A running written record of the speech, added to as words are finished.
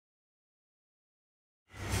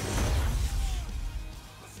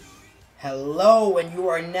Hello, and you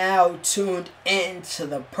are now tuned into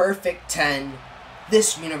the Perfect 10.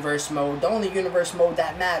 This universe mode, the only universe mode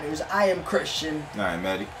that matters. I am Christian. I'm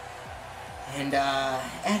Eddy. And,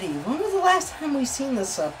 Eddy, when was the last time we seen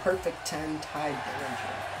this Perfect 10 Tye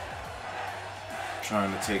Dillinger?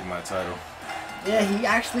 Trying to take my title. Yeah, he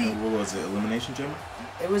actually... What was it, Elimination Chamber?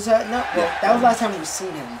 It was, no, well, that was the last time we've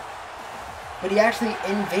seen him. But he actually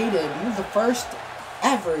invaded, he was the first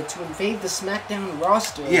ever to invade the SmackDown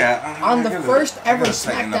roster. Yeah, on the first ever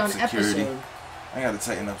SmackDown episode. I gotta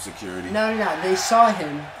tighten up security. No. They saw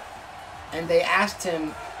him, and they asked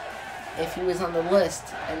him if he was on the list.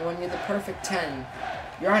 And when you're the Perfect 10,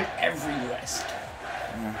 you're on every list.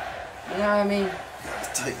 Yeah. You know what I mean?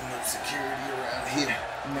 Gotta tighten up security around here.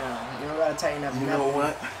 No, you don't gotta tighten up. You know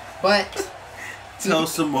what? But tell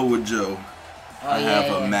Samoa Joe I have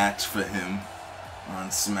a yeah. match for him on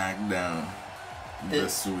SmackDown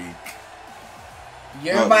this week.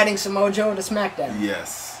 You're inviting Samoa Joe to SmackDown?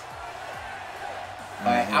 Yes.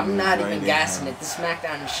 Alright, I'm not even gassing it. The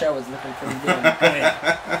SmackDown show is looking pretty damn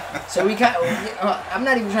good. So we got. I'm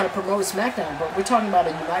not even trying to promote SmackDown, but we're talking about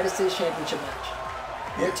a United States Championship match.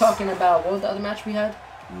 Yes. We're talking about, what was the other match we had?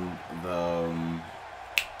 Oh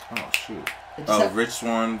shoot. Rich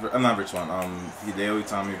Swann. I'm not Rich Swann. Hideo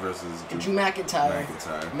Itami versus Drew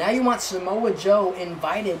McIntyre. Now you want Samoa Joe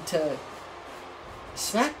invited to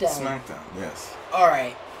SmackDown. SmackDown, yes.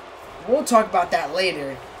 Alright. We'll talk about that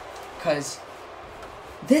later. Because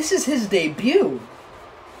this is his debut.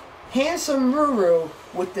 Handsome Ruru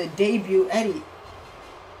with the debut Eddy.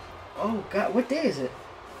 Oh God, what day is it?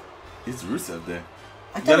 It's Rusev Day.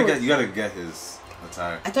 You gotta get his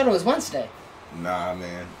attire. I thought it was Wednesday. Nah,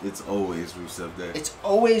 man. It's always Rusev Day. It's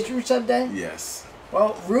always Rusev Day? Yes.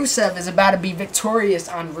 Well, Rusev is about to be victorious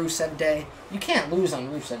on Rusev Day. You can't lose on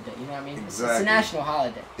Rusev Day, you know what I mean? Exactly. It's a national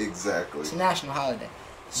holiday. Exactly. It's a national holiday.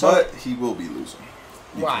 So, but he will be losing.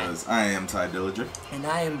 Because right. I am Tye Dillinger. And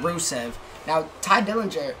I am Rusev. Now, Tye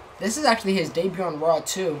Dillinger, this is actually his debut on Raw,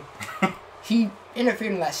 too. He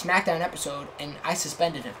interfered in that SmackDown episode, and I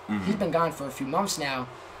suspended him. Mm-hmm. He's been gone for a few months now.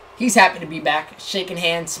 He's happy to be back, shaking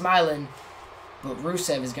hands, smiling. But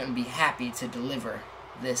Rusev is going to be happy to deliver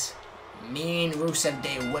this mean Rusev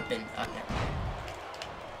Day whipping.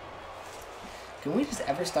 Can we just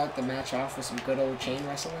ever start the match off with some good old chain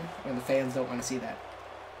wrestling? Or the fans don't want to see that?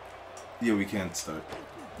 Yeah, we can't start.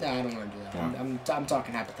 No, I don't want to do that. I'm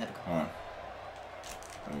talking hypothetical. Hold on.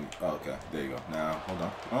 Oh, okay. There you go. Now, hold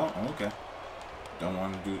on. Oh, okay. Don't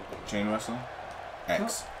want to do chain wrestling?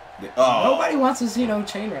 X. No. Nobody wants to see no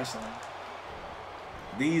chain wrestling.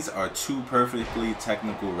 These are two perfectly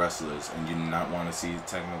technical wrestlers, and you do not want to see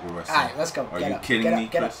technical wrestling. All right, let's go. Are you kidding me,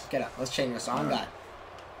 Chris? Get up. Let's chain wrestle. I'm God.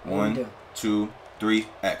 1, 2, 3,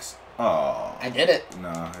 X. Oh. I did it.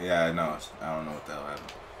 No, yeah, no. I don't know what the hell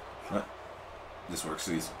happened. What? This works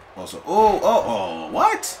also. Oh,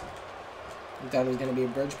 what? You thought it was going to be a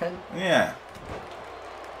bridge pin? Yeah.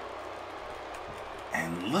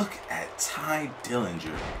 And look at Tye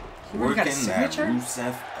Dillinger working that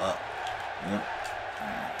Rusev up. Yep.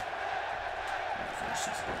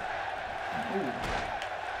 Ooh.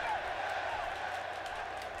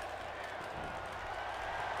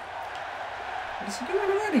 What is he doing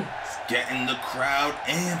already? He's getting the crowd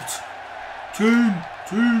amped. 10.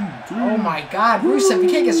 Oh my God, Rusev, you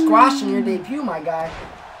can't get squashed in your debut, my guy.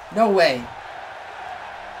 No way.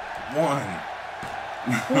 1.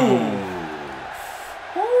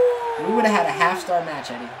 We would have had a half-star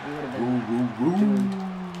match, Eddy. We would have been.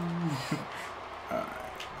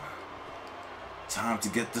 Time to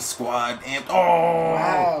get the squad amped. Oh!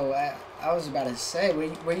 Wow, I was about to say,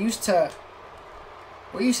 we're used to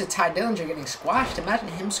Tye Dillinger getting squashed. Imagine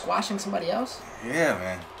him squashing somebody else. Yeah,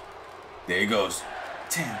 man. There he goes.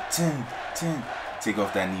 10. Take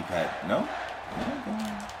off that knee pad. No?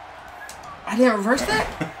 I didn't reverse that?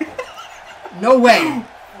 No way.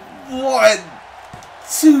 1,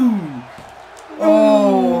 2.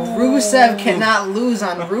 Oh, Rusev cannot lose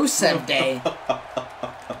on Rusev Day.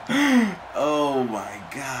 Oh my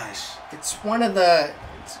gosh. It's one of the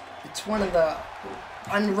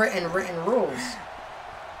written rules.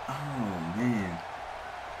 Oh man.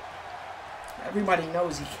 Everybody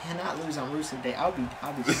knows he cannot lose on Rusev Day. I'll be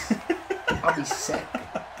sick.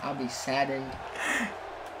 I'll be saddened.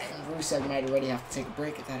 And Rusev might already have to take a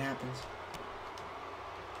break if that happens.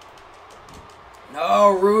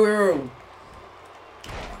 No, Ruru.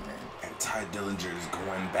 Oh, man. And Tye Dillinger is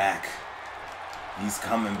going back. He's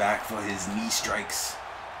coming back for his knee strikes.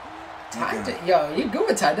 Yo, you good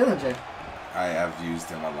with Tye Dillinger? I have used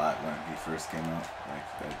him a lot when he first came out,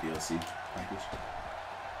 like that DLC package.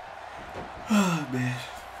 Oh, man.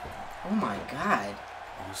 Oh, my God.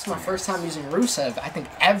 This is my first time using Rusev, I think,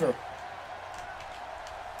 ever.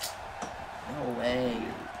 No way.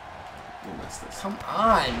 We'll miss this. Come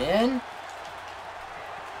on, man.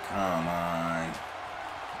 Come on.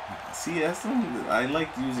 See, I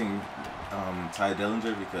liked using Tye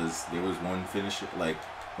Dillinger because there was one finisher, like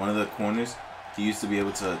one of the corners, he used to be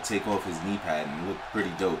able to take off his knee pad and it looked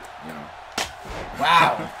pretty dope, you know.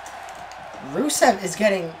 Wow. Rusev is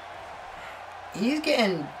getting... He's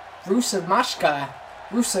getting Rusev Mashka.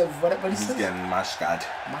 Rusev, what he says? He's getting Mashkad.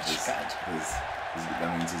 Mashkad.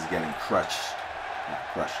 That means he's getting crushed. Yeah,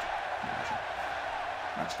 crushed.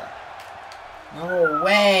 Mashkad. No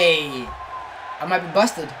way. I might be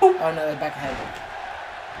busted. Oh, no, back ahead.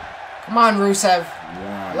 Come on, Rusev.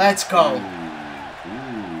 Let's go.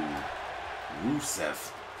 Ooh.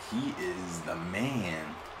 Rusev. He is the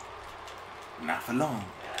man. Not for long.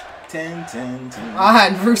 10. Come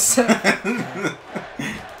on, Rusev.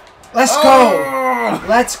 Let's go.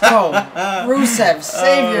 Let's go. Rusev,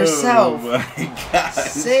 save yourself. Oh my gosh.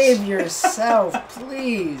 Save yourself,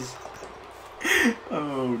 please.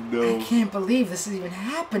 Oh no. I can't believe this is even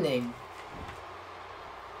happening.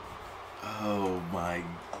 Oh my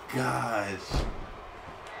gosh.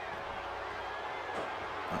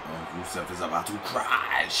 Rusev is about to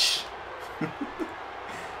crash.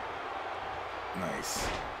 Nice.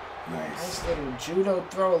 Nice little judo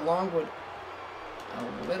throw along with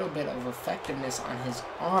a little bit of effectiveness on his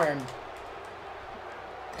arm.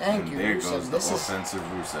 Thank you, there Rusev. Goes the offensive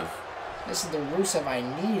Rusev. This is the Rusev I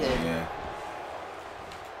needed. Yeah.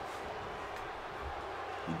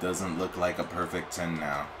 He doesn't look like a perfect 10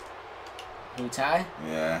 now. Who, Tye?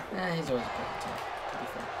 Yeah. He's always a perfect 10, to be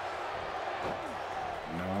fair.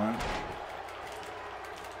 You know what?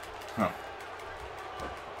 Huh.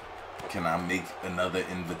 Can I make another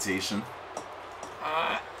invitation?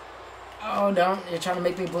 Oh, don't. You're trying to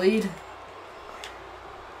make me bleed?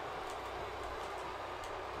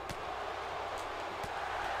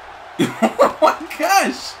 Oh my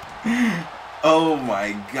gosh! Oh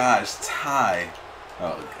my gosh, Tye.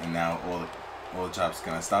 Oh, and now all the chops.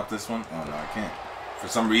 Can I stop this one? Oh no, I can't. For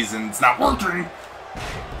some reason, it's not working.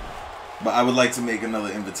 But I would like to make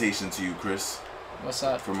another invitation to you, Chris. What's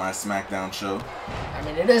up? For my SmackDown show. I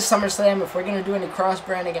mean, it is SummerSlam. If we're going to do any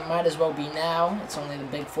cross-branding, it might as well be now. It's only the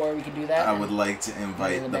Big Four. We can do that. I would like to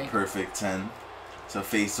invite the Perfect 10 to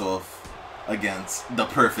face off against the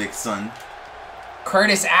Perfect Son.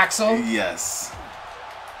 Curtis Axel? Yes.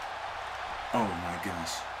 Oh my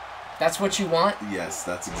gosh. That's what you want? Yes,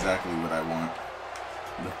 that's exactly what I want.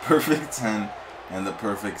 The Perfect 10 and the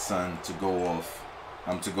Perfect Son to go off.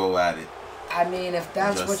 To go at it. I mean, if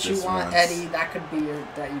that's Just what you want, Eddie, that could be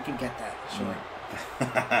that you could get that. Sure.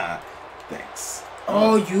 Thanks.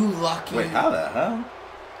 Oh, you lucky. Wait, how the hell?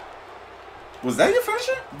 Was that your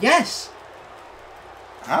finisher? Yes.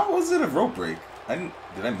 How was it a rope break? Did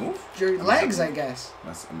I move? Your legs, I guess. I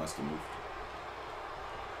must have moved.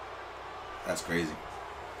 That's crazy.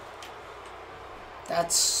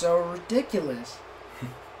 That's so ridiculous.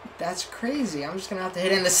 That's crazy. I'm just going to have to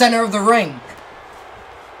hit it in the center of the ring.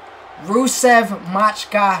 Rusev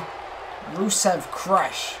Machka. Rusev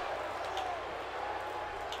Crush.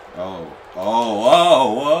 Oh,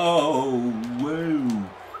 whoa.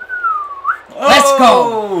 Let's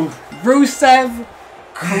go. Rusev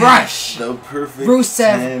Crush. The perfect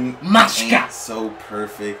Rusev Machka. So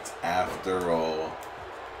perfect after all.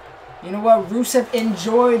 You know what? Rusev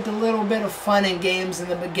enjoyed the little bit of fun and games in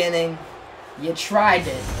the beginning. You tried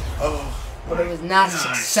it. But it was not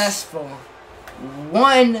successful.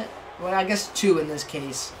 One, well, I guess two in this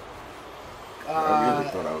case. I really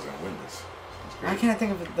thought I was going to win this. Why can't I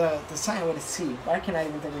think of the sign with a C? Why can't I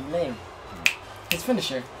even think of his name? His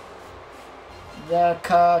finisher. The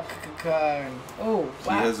oh,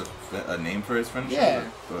 wow. He has a name for his finisher? Yeah. I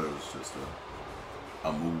thought it was just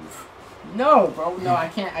a move. No, bro. No, I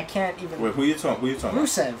can't even. Wait, who you talking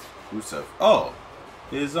Rusev. Rusev. Oh.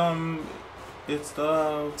 It's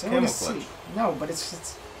the camel clutch. No, but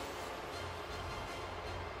it's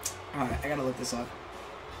alright, I gotta look this up.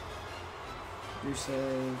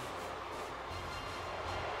 Rusev.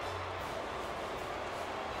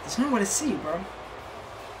 It's not what I see, bro.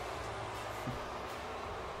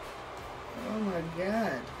 Oh my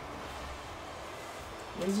god.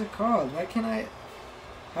 What is it called? Why can't I...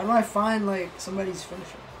 How do I find, like, somebody's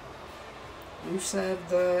finisher?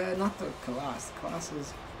 Rusev, not the Colossus. The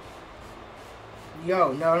Colossus...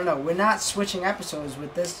 Yo, no. We're not switching episodes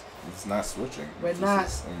with this. It's not switching. We're not.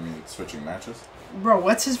 Switching matches? Bro,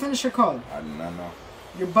 what's his finisher called? I do not know.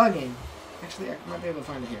 You're bugging. Actually, I might be able to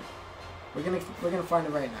find it here. We're gonna find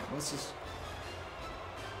it right now. What's this?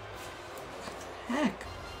 What the heck?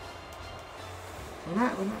 We're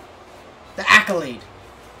not. The accolade.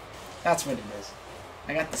 That's what it is.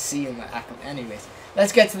 I got the C in the accolade. Anyways,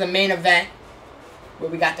 let's get to the main event, where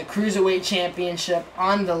we got the Cruiserweight Championship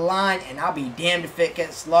on the line, and I'll be damned if it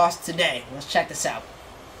gets lost today. Let's check this out.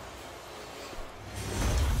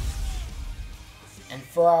 And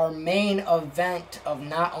for our main event of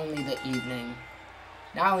not only the evening,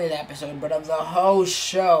 not only the episode, but of the whole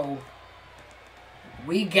show,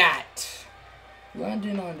 we got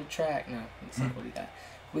London on the track. No, let's see what we got.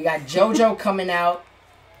 We got JoJo coming out,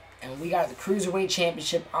 and we got the Cruiserweight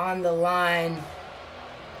Championship on the line.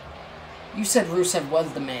 You said Rusev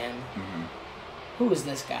was the man. Mm-hmm. Who is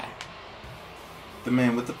this guy? The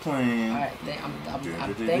man with the plan. Alright,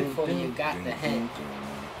 I'm thankful you got the hint.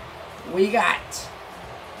 We got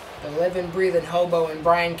the living, breathing hobo and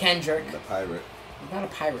Brian Kendrick. The pirate. He's not a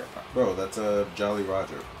pirate, bro. Bro, that's a Jolly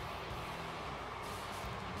Roger.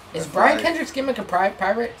 Is Brian Kendrick's gimmick a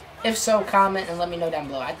pirate? If so, comment and let me know down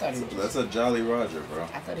below. I thought he was That's a Jolly Roger, bro.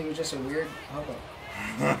 I thought he was just a weird hobo.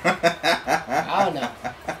 I don't know.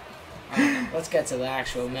 Let's get to the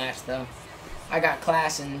actual match, though. I got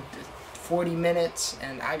class in 40 minutes,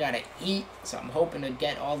 and I gotta eat, so I'm hoping to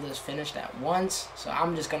get all this finished at once. So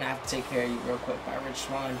I'm just gonna have to take care of you real quick by Rich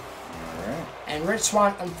Swann. Alright. And Rich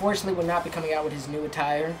Swann, unfortunately, will not be coming out with his new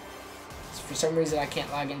attire. For some reason, I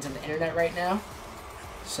can't log into the internet right now.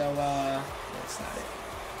 So, that's not it.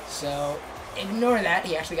 So, ignore that.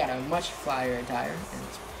 He actually got a much flyer attire, and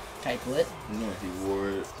it's type lit. Yeah, he wore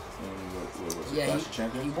it. What was it? Yeah, Clash of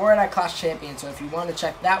Champions? he wore it at Clash Champion. So if you want to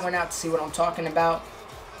check that one out to see what I'm talking about,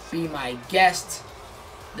 be my guest.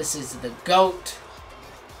 This is the GOAT.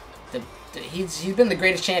 He's been the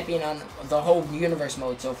greatest champion on the whole universe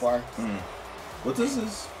mode so far. What does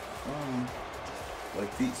his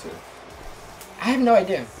feet say? I have no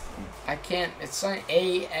idea. I can't. It's something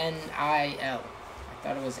A-N-I-L. I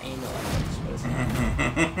thought it was anal. What is it?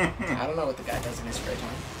 I don't know what the guy does in his spare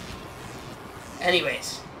time.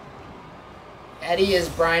 Anyways. Eddy is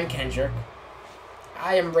Brian Kendrick.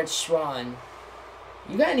 I am Rich Swann.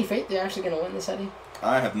 You got any faith they're actually going to win this, Eddy?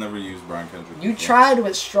 I have never used Brian Kendrick You before. tried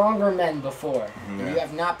with stronger men before. Yeah. You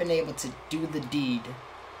have not been able to do the deed.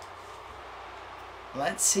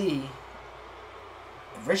 Let's see.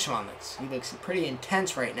 Rich Swann looks pretty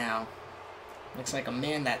intense right now. Looks like a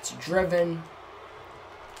man that's driven.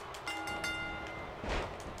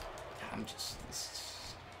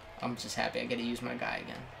 I'm just happy I get to use my guy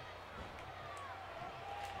again.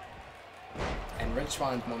 And Rich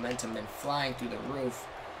Swann's momentum been flying through the roof.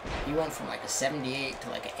 He went from like a 78 to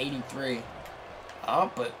like an 83.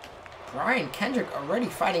 Oh, but Brian Kendrick already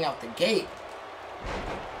fighting out the gate.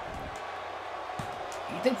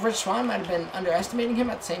 You think Rich Swann might have been underestimating him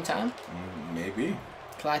at the same time? Maybe.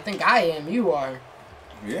 Because I think I am. You are.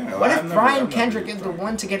 Yeah. Well, what if Brian Kendrick is the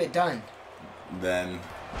one to get it done? Then,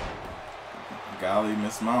 golly,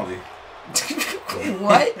 Miss Molly.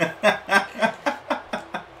 What?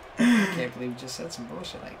 I can't believe you just said some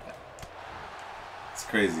bullshit like that. It's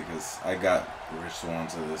crazy because I got Rich Swann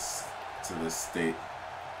to this state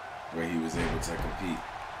where he was able to compete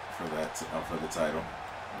for the title.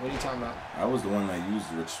 What are you talking about? I was the one that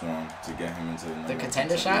used Rich Swann to get him into the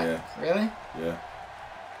contender shot. Yeah. Really? Yeah.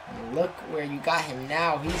 And look where you got him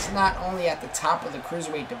now. He's not only at the top of the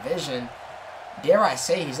Cruiserweight division. Dare I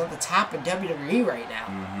say, he's at the top of WWE right now.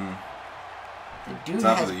 Mm-hmm. The dude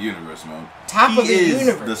top of the universe, man. Top of the universe. He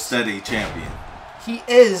is the steady champion. He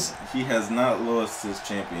is. He has not lost his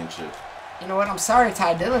championship. You know what? I'm sorry,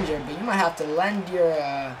 Tye Dillinger, but you might have to lend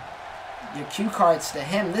your cue cards to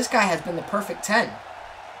him. This guy has been the perfect 10.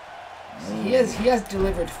 He has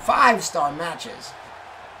delivered 5-star matches.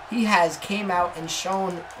 He has came out and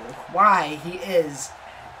shown why he is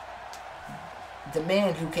the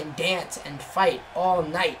man who can dance and fight all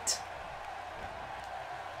night.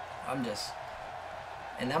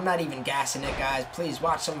 And I'm not even gassing it, guys. Please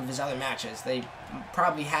watch some of his other matches. They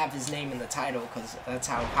probably have his name in the title because that's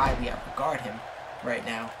how highly I regard him right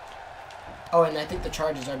now. Oh, and I think the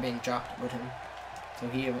charges are being dropped with him. So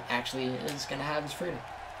he actually is going to have his freedom.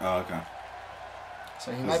 Oh, okay.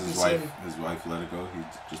 So he might be seeing... His wife let it go? He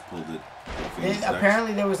just pulled it?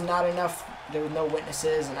 Apparently there was not enough... There were no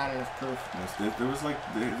witnesses and not enough proof. Yes, there was like...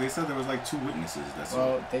 They said there was like 2 witnesses.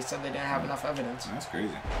 They said they didn't have enough evidence. That's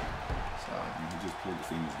crazy. So... He just pulled the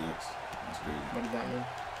famous Dex. That's crazy. What did that mean?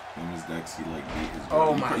 Famous Dex, he like beat his...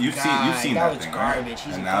 Oh my God. You've seen that thing, garbage. Right?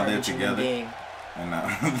 He's and a now they're garbage human together. being. And now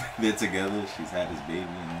they're together. She's had his baby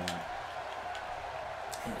and all that.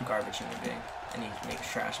 He's a garbage human being. And he makes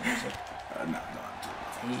trash music. No.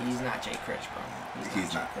 He's not Jay Critch, bro.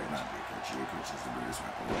 He's not Jay Critch. Jay Critch is the greatest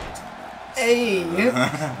rapper of all time. Hey!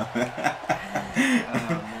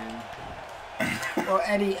 Oh, man.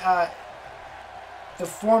 Eddie, the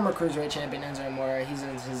former Cruiserweight champion Enzo Amore, he's in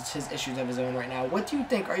his issues of his own right now. What do you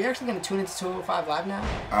think? Are you actually going to tune into 205 Live now?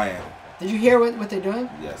 I am. Did you hear what they're doing?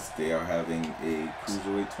 Yes, they are having a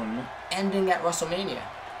Cruiserweight tournament. Ending at WrestleMania.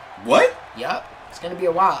 What? Yep. It's going to be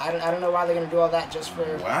a while. I don't know why they're going to do all that just for...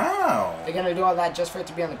 Wow. They're going to do all that just for it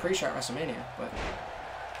to be on the pre-show at WrestleMania. But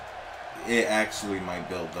it actually might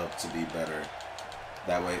build up to be better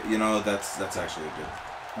that way. You know, that's actually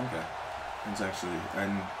good. Okay. It's actually...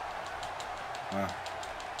 And...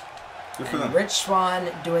 Good for them. Rich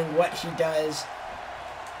Swann doing what he does.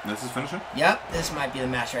 That's his finisher? Yep. This might be the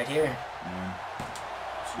match right here.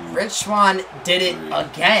 1, 2, Rich Swann did it 3.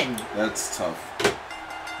 again. That's tough.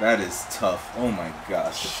 That is tough. Oh my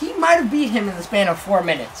gosh. He might have beat him in the span of 4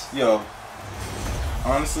 minutes. Yo,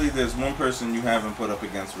 honestly, there's one person you haven't put up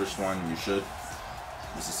against Rich Swann and you should.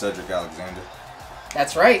 This is Cedric Alexander.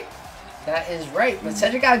 That's right. That is right. But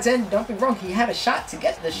Cedric Alexander, don't be wrong, he had a shot to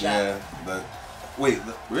get this shot. Yeah, but... Wait,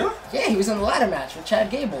 really? Yeah, he was in the ladder match with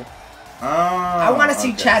Chad Gable. Oh, I want to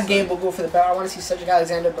see Chad so Gable go for the belt. I want to see Cedric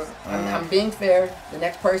Alexander, but I'm being fair. The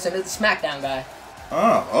next person is the SmackDown guy.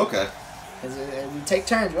 Oh, okay. Because we take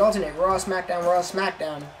turns. We alternate. Raw, SmackDown, Raw,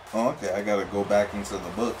 SmackDown. Oh, okay. I got to go back into the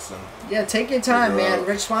books. And yeah, take your time, man.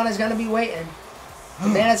 Rich Swann is going to be waiting. The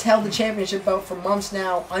man has held the championship belt for months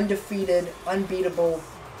now. Undefeated, unbeatable.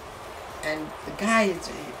 And the guy,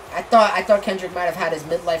 I thought Kendrick might have had his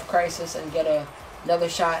midlife crisis and get another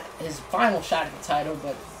shot, his final shot at the title,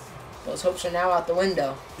 but those hopes are now out the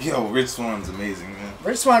window. Yo, Rich Swann's amazing, man.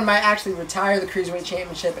 Rich Swann might actually retire the Cruiserweight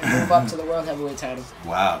Championship and move up to the World Heavyweight title.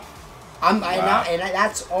 Wow. And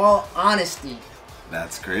that's all honesty.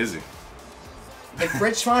 That's crazy. If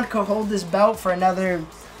Rich Swann could hold this belt for another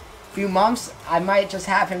few months, I might just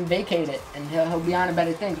have him vacate it, and he'll be on to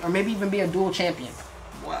better things. Or maybe even be a dual champion.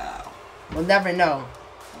 Wow. We'll never know.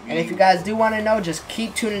 And if you guys do want to know, just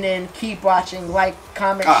keep tuning in, keep watching, like,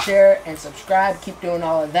 comment, share, and subscribe. Keep doing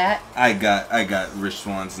all of that. I got Rich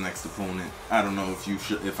Swann's next opponent. I don't know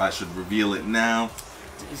if I should reveal it now.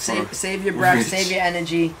 Save your breath, save your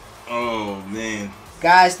energy. Oh man.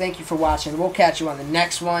 Guys, thank you for watching. We'll catch you on the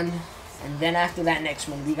next one. And then after that next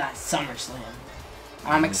one, we got SummerSlam.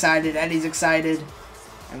 I'm excited, Eddie's excited,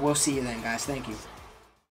 and we'll see you then, guys. Thank you.